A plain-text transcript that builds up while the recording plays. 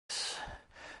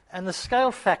and the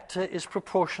scale factor is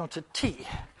proportional to t.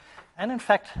 And in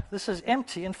fact, this is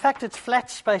empty. In fact, it's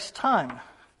flat space-time.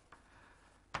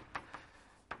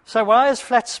 So why is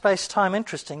flat space-time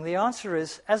interesting? The answer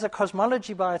is, as a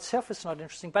cosmology by itself, it's not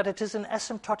interesting, but it is an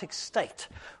asymptotic state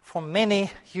for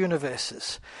many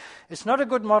universes. It's not a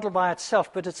good model by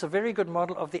itself, but it's a very good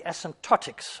model of the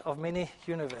asymptotics of many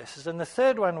universes. And the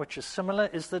third one, which is similar,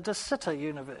 is the de Sitter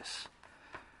universe.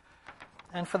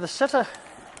 And for the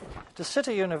de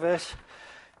Sitter universe,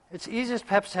 it's easiest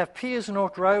perhaps to have p is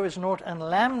naught, rho is naught, and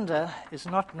lambda is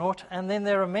not naught. And then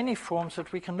there are many forms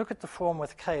that we can look at the form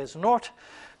with k is naught,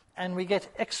 and we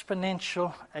get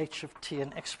exponential h of t,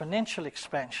 an exponential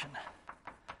expansion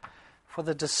for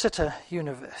the de Sitter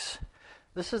universe.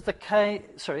 This is the k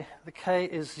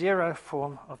is zero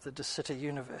form of the de Sitter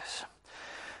universe.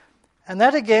 And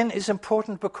that again is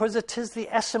important because it is the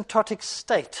asymptotic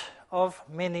state of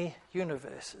many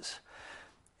universes.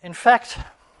 In fact,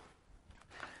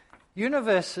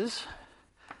 universes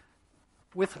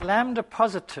with lambda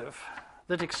positive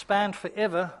that expand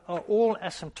forever are all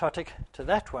asymptotic to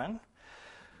that one.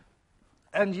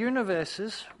 And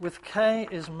universes with k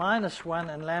is -1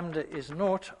 and lambda is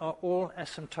naught are all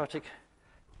asymptotic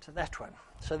to that one.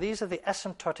 So these are the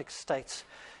asymptotic states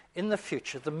in the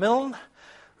future. The Milne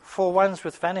for ones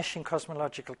with vanishing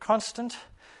cosmological constant,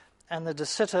 and the de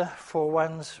Sitter for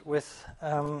ones with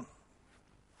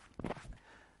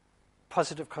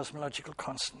positive cosmological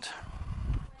constant.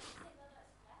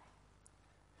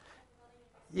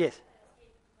 Yes.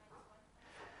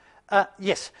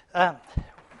 Yes.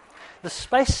 The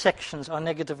space sections are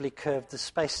negatively curved. The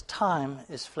space-time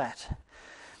is flat.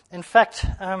 In fact,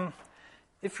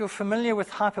 if you're familiar with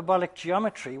hyperbolic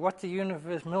geometry, what the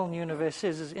Milne universe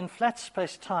is in flat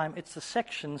space-time, it's the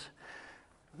sections.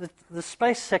 The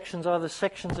space sections are the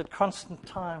sections at constant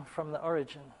time from the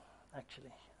origin,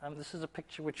 actually. This is a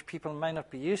picture which people may not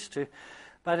be used to,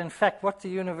 but in fact what the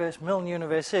Milne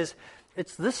universe is,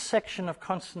 it's this section of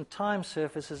constant time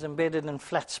surfaces embedded in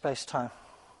flat space-time.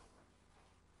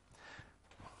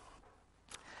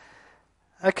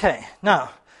 Okay,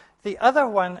 now, the other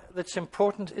one that's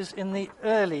important is in the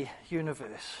early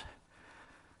universe.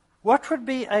 What would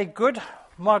be a good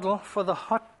model for the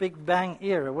hot Big Bang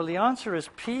era? Well, the answer is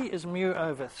P is mu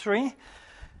over 3,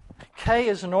 K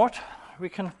is naught, we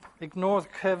can ignore the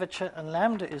curvature, and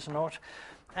lambda is naught.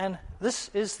 And this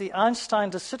is the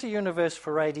Einstein de Sitter universe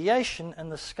for radiation,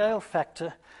 and the scale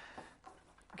factor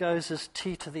goes as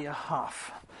t to the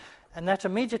 1/2. And that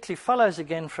immediately follows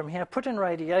again from here. Put in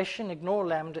radiation, ignore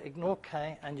lambda, ignore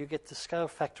k, and you get the scale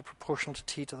factor proportional to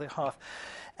t to the 1/2.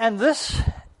 And this,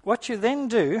 what you then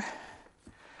do,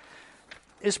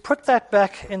 is put that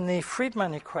back in the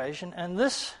Friedmann equation, and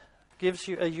this gives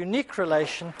you a unique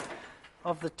relation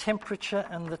of the temperature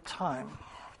and the time.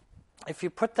 If you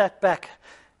put that back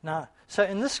now, so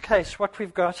in this case, what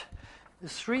we've got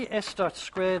is 3s dot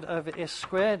squared over s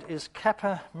squared is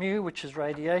kappa mu, which is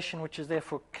radiation, which is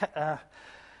therefore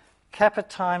kappa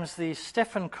times the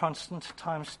Stefan constant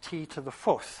times t to the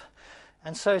 4th.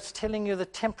 And so it's telling you the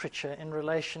temperature in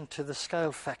relation to the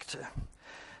scale factor.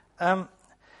 And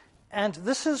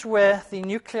this is where the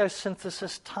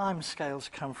nucleosynthesis time scales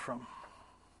come from.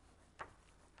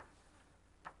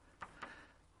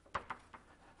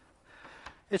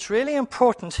 It's really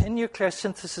important in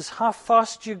nucleosynthesis how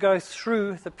fast you go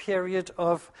through the period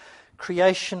of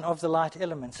creation of the light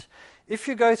elements. If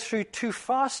you go through too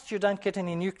fast, you don't get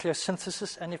any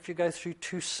nucleosynthesis, and if you go through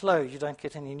too slow, you don't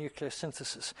get any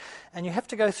nucleosynthesis. And you have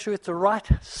to go through at the right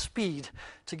speed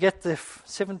to get the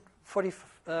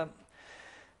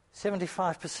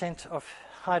 75% of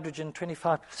hydrogen,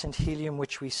 25% helium,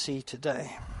 which we see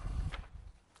today.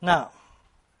 Now,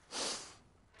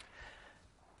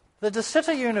 the de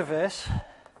Sitter universe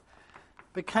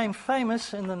became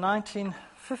famous in the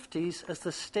 1950s as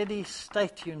the steady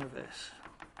state universe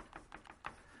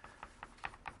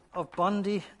of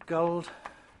Bondi, Gold,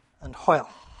 and Hoyle.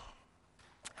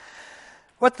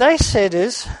 What they said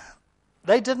is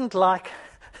they didn't like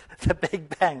the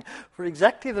Big Bang for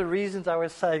exactly the reasons I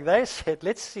was saying. They said,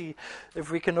 let's see if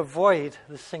we can avoid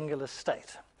the singular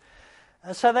state.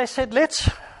 And so they said, let's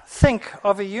think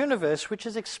of a universe which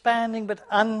is expanding but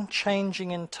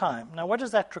unchanging in time. Now, what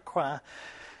does that require?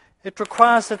 It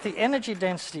requires that the energy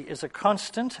density is a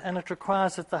constant, and it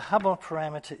requires that the Hubble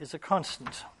parameter is a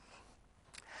constant.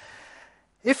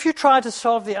 If you try to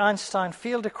solve the Einstein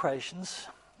field equations,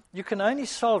 you can only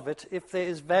solve it if there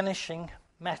is vanishing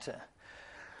matter.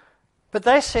 But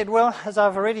they said, well, as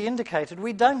I've already indicated,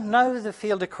 we don't know the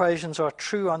field equations are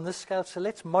true on this scale, so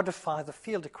let's modify the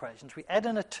field equations. We add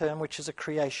in a term which is a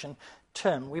creation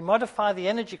term. We modify the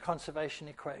energy conservation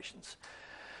equations.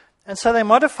 And so they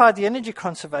modified the energy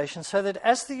conservation so that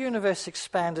as the universe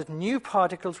expanded, new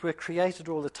particles were created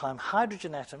all the time.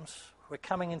 Hydrogen atoms were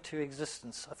coming into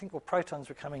existence. I think all protons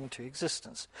were coming into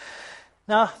existence.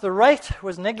 Now, the rate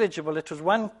was negligible. It was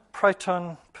 1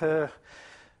 proton per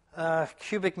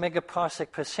cubic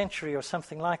megaparsec per century or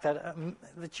something like that,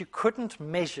 that you couldn't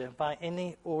measure by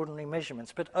any ordinary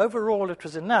measurements. But overall, it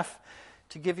was enough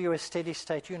to give you a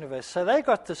steady-state universe. So they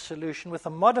got this solution with a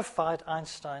modified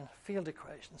Einstein field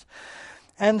equations.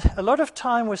 And a lot of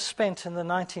time was spent in the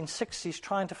 1960s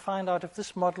trying to find out if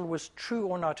this model was true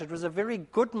or not. It was a very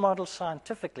good model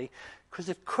scientifically because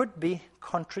it could be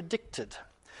contradicted.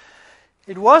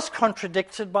 It was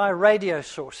contradicted by radio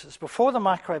sources. Before the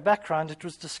microwave background, it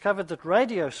was discovered that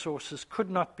radio sources could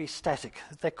not be static,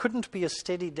 that there couldn't be a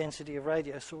steady density of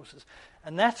radio sources.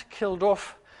 And that killed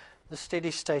off the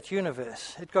steady-state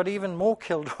universe. It got even more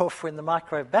killed off when the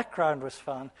microwave background was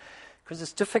found, because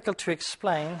it's difficult to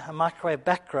explain a microwave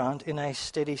background in a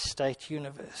steady-state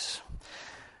universe.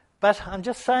 But I'm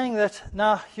just saying that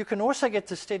now you can also get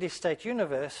the steady-state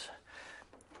universe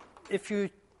if you,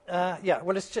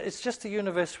 it's just a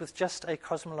universe with just a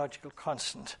cosmological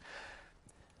constant.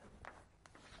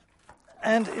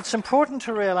 And it's important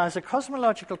to realize a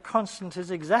cosmological constant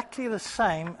is exactly the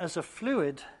same as a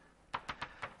fluid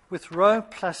with rho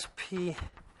plus p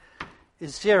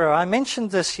is 0. I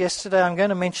mentioned this yesterday. I'm going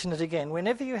to mention it again.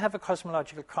 Whenever you have a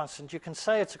cosmological constant, you can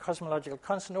say it's a cosmological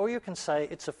constant, or you can say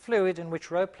it's a fluid in which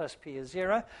rho plus p is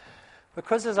 0.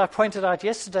 Because, as I pointed out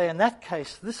yesterday, in that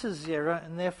case, this is 0,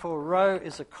 and therefore rho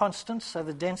is a constant, so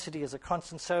the density is a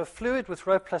constant. So a fluid with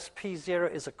rho plus p 0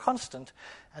 is a constant,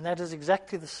 and that is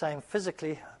exactly the same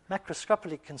physically,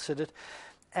 macroscopically considered,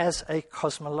 as a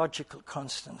cosmological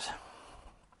constant.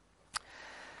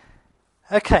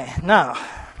 Okay, now,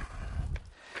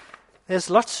 there's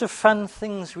lots of fun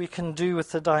things we can do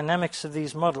with the dynamics of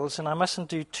these models, and I mustn't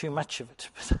do too much of it,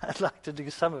 but I'd like to do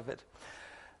some of it.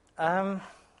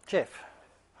 Jeff,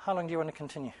 how long do you want to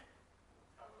continue?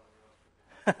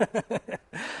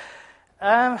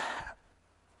 All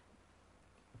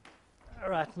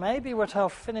right, maybe what I'll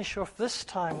finish off this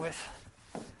time with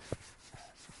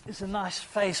is a nice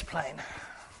phase plane.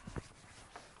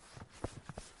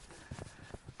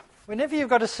 Whenever you've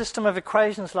got a system of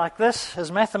equations like this,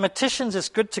 as mathematicians, it's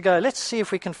good to go, let's see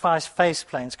if we can find phase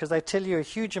planes, because they tell you a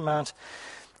huge amount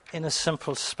in a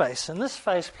simple space. And this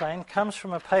phase plane comes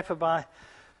from a paper by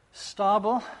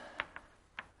Stabel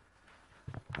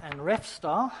and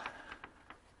Refstal.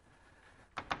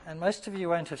 And most of you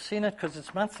won't have seen it because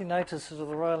it's monthly notices of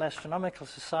the Royal Astronomical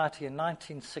Society in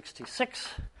 1966,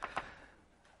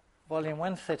 volume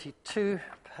 132,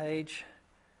 page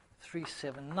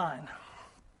 379.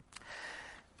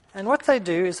 And what they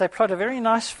do is they plot a very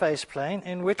nice phase plane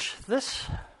in which this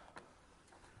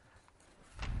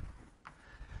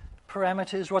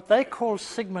parameter is what they call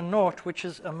sigma naught, which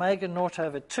is omega naught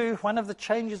over 2. One of the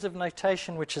changes of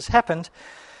notation which has happened,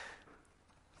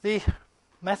 the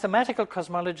mathematical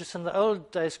cosmologists in the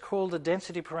old days called the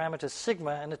density parameter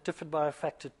sigma, and it differed by a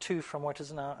factor 2 from what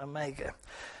is now omega.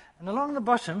 And along the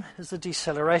bottom is the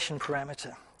deceleration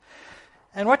parameter.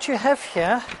 And what you have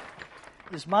here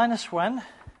is minus 1,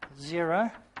 0,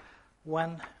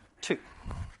 1, 2.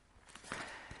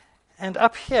 And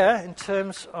up here, in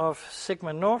terms of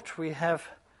sigma naught, we have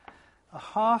a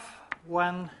half,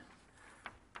 1,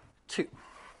 2.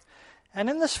 And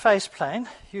in this phase plane,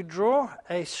 you draw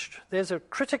there's a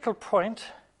critical point,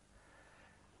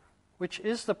 which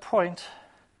is the point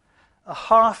a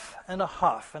half and a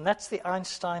half. And that's the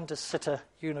Einstein de Sitter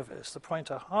universe. The point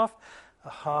a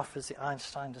half is the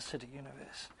Einstein de Sitter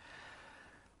universe.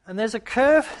 And there's a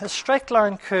curve, a straight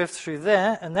line curve through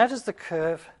there, and that is the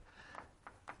curve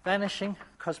vanishing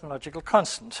cosmological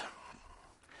constant.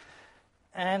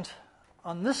 And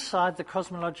on this side, the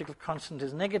cosmological constant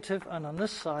is negative, and on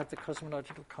this side, the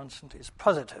cosmological constant is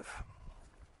positive.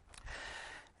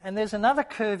 And there's another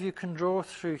curve you can draw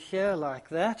through here like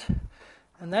that,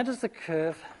 and that is the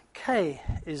curve k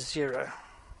is 0.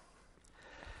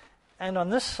 And on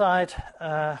this side,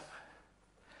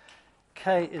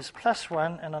 k is plus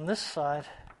 1, and on this side,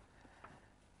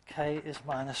 k is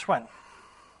minus 1.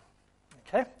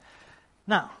 Okay?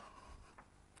 Now,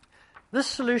 this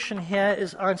solution here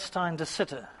is Einstein de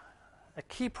Sitter. A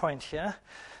key point here.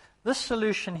 This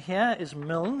solution here is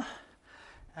Milne,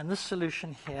 and this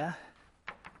solution here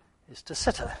is de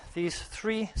Sitter. These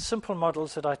three simple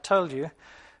models that I told you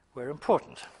were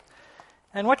important.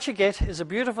 And what you get is a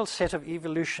beautiful set of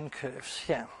evolution curves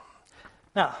here.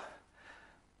 Now,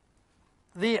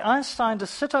 the Einstein de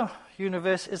Sitter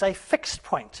universe is a fixed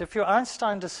point. If you're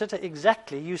Einstein de Sitter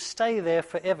exactly, you stay there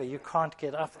forever. You can't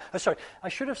get up. Oh, sorry, I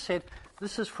should have said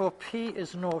this is for P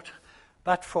is naught,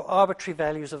 but for arbitrary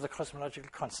values of the cosmological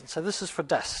constant. So this is for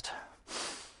dust.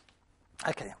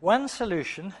 Okay, one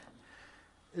solution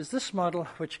is this model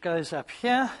which goes up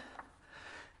here,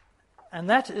 and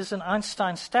that is an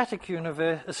Einstein static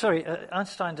universe,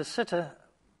 Einstein de Sitter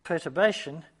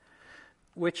perturbation,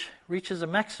 which reaches a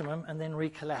maximum and then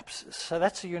recollapses. So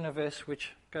that's a universe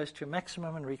which goes to a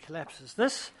maximum and recollapses.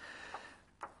 This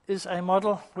is a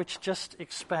model which just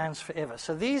expands forever.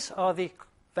 So these are the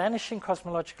vanishing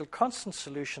cosmological constant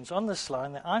solutions on this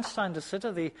line. The Einstein de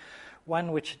Sitter, the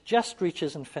one which just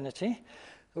reaches infinity,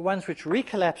 the ones which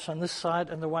recollapse on this side,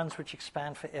 and the ones which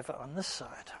expand forever on this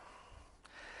side.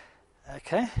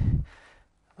 Okay.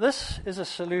 This is a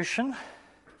solution,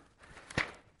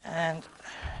 and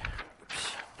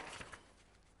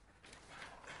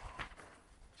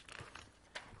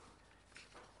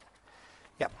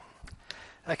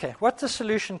okay, what the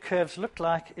solution curves look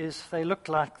like is they look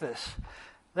like this.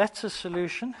 That's a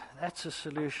solution,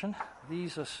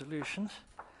 these are solutions.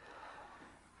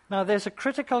 Now there's a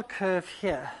critical curve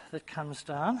here that comes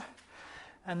down,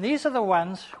 and these are the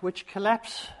ones which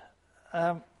collapse,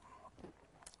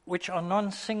 which are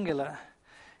non-singular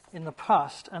in the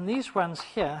past, and these ones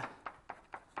here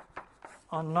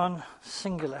are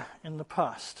non-singular in the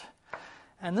past.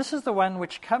 And this is the one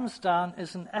which comes down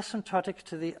as an asymptotic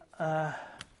to the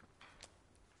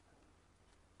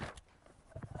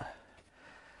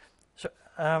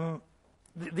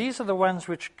these are the ones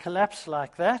which collapse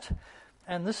like that,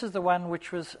 and this is the one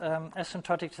which was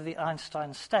asymptotic to the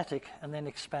Einstein static and then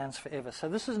expands forever. So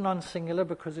this is non-singular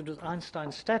because it was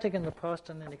Einstein static in the past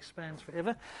and then expands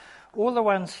forever. All the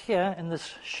ones here in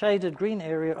this shaded green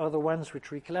area are the ones which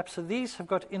recollapse. So these have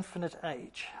got infinite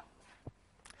age.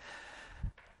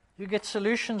 You get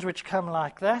solutions which come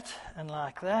like that, and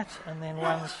then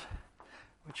ones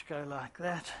which go like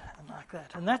that and like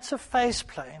that. And that's a phase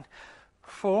plane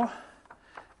for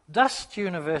dust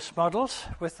universe models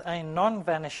with a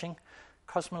non-vanishing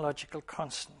cosmological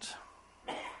constant.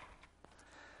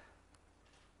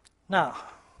 Now,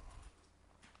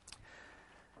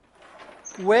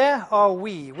 where are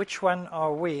we? Which one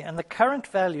are we? And the current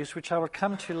values, which I will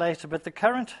come to later, but the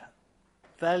current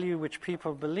value which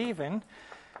people believe in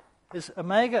is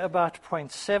omega about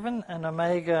 0.7 and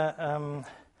omega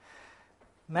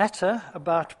matter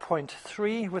about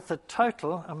 0.3, with the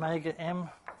total omega m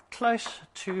close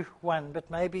to 1, but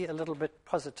maybe a little bit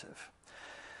positive.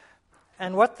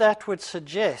 And what that would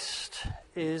suggest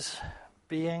is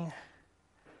being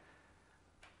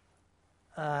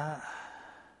where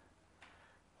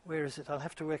is it? I'll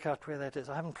have to work out where that is.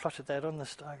 I haven't plotted that on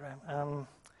this diagram.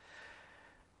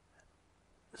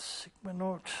 Sigma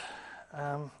naught.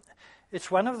 It's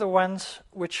one of the ones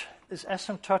which is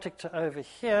asymptotic to over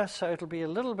here, so it'll be a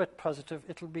little bit positive.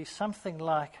 It'll be something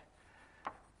like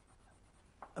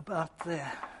about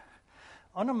there,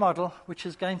 on a model which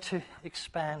is going to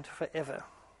expand forever.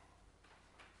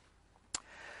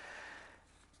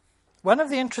 One of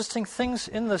the interesting things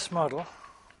in this model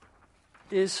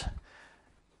is,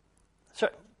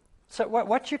 so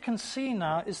what you can see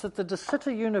now is that the de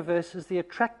Sitter universe is the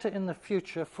attractor in the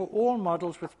future for all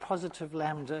models with positive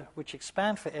lambda, which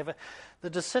expand forever. The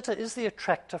de Sitter is the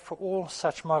attractor for all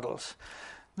such models.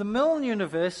 The Milne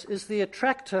universe is the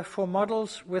attractor for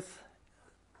models with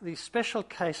the special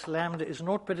case lambda is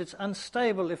naught, but it's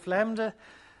unstable. If lambda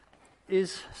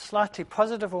is slightly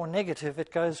positive or negative,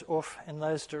 it goes off in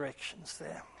those directions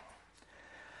there.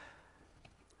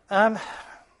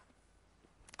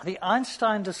 The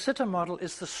Einstein de Sitter model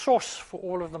is the source for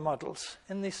all of the models.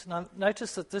 In this,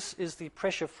 notice that this is the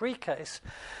pressure-free case.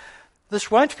 This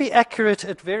won't be accurate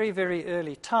at very, very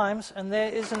early times, and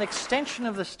there is an extension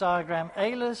of this diagram.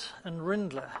 Ellis and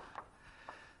Rindler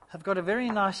have got a very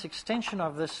nice extension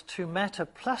of this to matter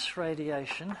plus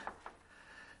radiation,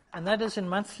 and that is in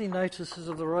monthly notices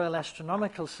of the Royal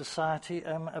Astronomical Society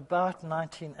about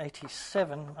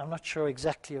 1987. I'm not sure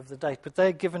exactly of the date, but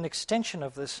they give an extension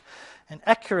of this, an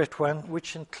accurate one,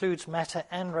 which includes matter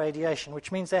and radiation,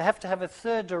 which means they have to have a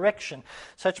third direction.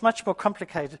 So it's much more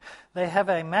complicated. They have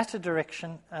a matter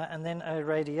direction and then a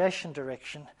radiation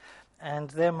direction,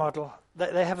 and their model,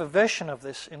 they have a version of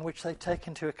this in which they take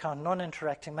into account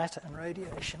non-interacting matter and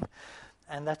radiation.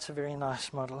 And that's a very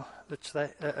nice model, which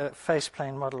phase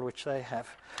plane model which they have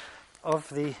of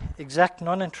the exact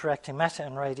non-interacting matter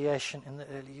and radiation in the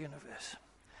early universe.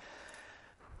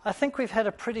 I think we've had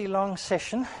a pretty long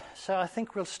session, so I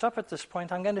think we'll stop at this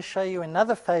point. I'm going to show you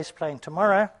another phase plane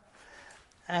tomorrow,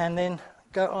 and then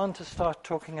go on to start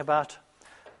talking about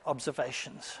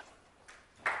observations.